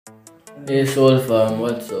Hey Soul fam,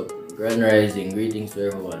 what's up? Grand Rising, greetings to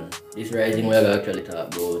everyone. This rising we are actually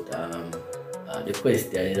talk about the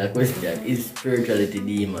question is a question, is spirituality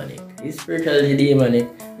demonic? Is spirituality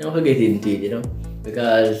demonic? Don't forget into it,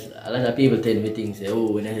 because a lot of people tend to think say,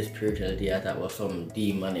 oh, when I say spirituality I thought was some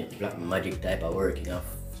demonic black magic type of working of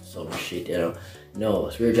some shit. No,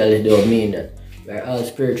 spirituality don't mean that. We are all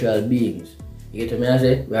spiritual beings. You get what I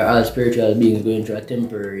say? We are all spiritual beings going through a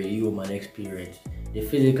temporary human experience. The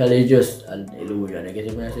physical is just an illusion. You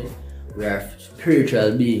get what I say? We are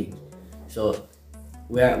spiritual beings. So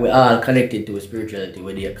we're all connected to spirituality,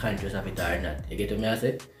 whether you're conscious of it or not. You get what I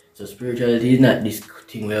say? So spirituality is not this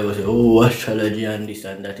thing where we say, oh, astrology and this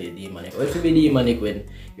and that is demonic. Or it should be demonic when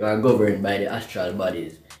you are governed by the astral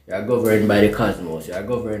bodies. You are governed by the cosmos. You are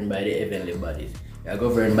governed by the heavenly bodies. You are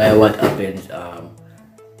governed by what happens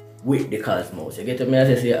with the cosmos. You get what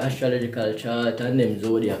I say astrological chart and them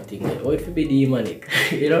zodiac things. Oh, it should be demonic.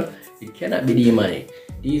 It cannot be demonic.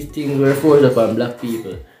 These things were forced upon black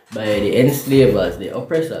people by the enslavers, the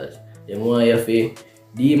oppressors. They want you to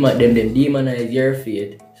demonize your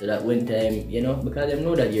faith so that one time, because they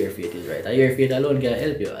know that your faith is right. And your faith alone can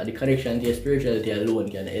help you. And the connection to your spirituality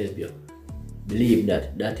alone can help you. Believe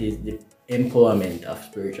that. That is the empowerment of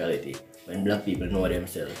spirituality when black people know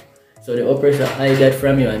themselves. So the oppressor hide that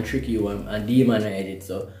from you and trick you and demonize it.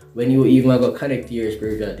 So when you even go connect to your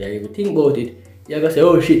spirituality and you think about it, you're gonna say,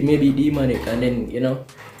 oh shit, maybe demonic, and then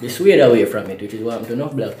be swayed away from it, which is what happened to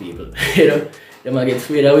enough black people. They might get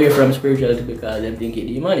swayed away from spirituality because they think it's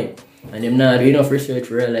demonic. And them not do enough research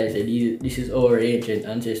to realize that this is how our ancient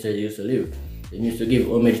ancestors used to live. They used to give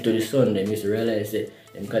homage to the sun, they used to realize that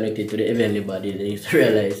them connected to the heavenly body, they used to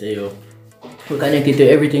realize that we're connected to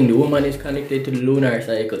everything. The woman is connected to the lunar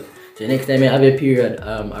cycle. So next time you have a period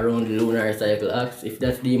around the lunar cycle, ask if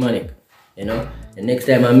that's demonic. The next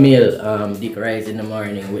time a male dick rise in the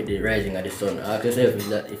morning with the rising of the sun, ask yourself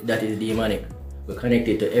if that is demonic. We're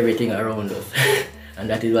connected to everything around us. And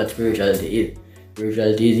that is what spirituality is.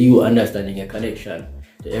 Spirituality is you understanding a connection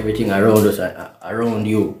to everything around us, around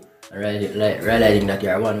you. And realizing that you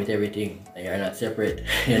are one with everything and you're not separate,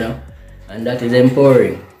 And that is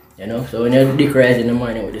empowering, So when your dick rise in the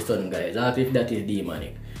morning with the sun, guys, ask if that is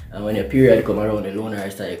demonic. And when your period come around the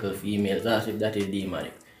lunar cycle, females, ask if that is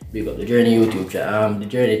demonic. Big up the Journey YouTube channel, the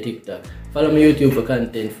Journey TikTok. Follow me YouTube for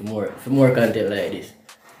content for more content like this.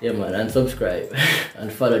 Yeah man, and subscribe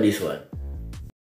and follow this one.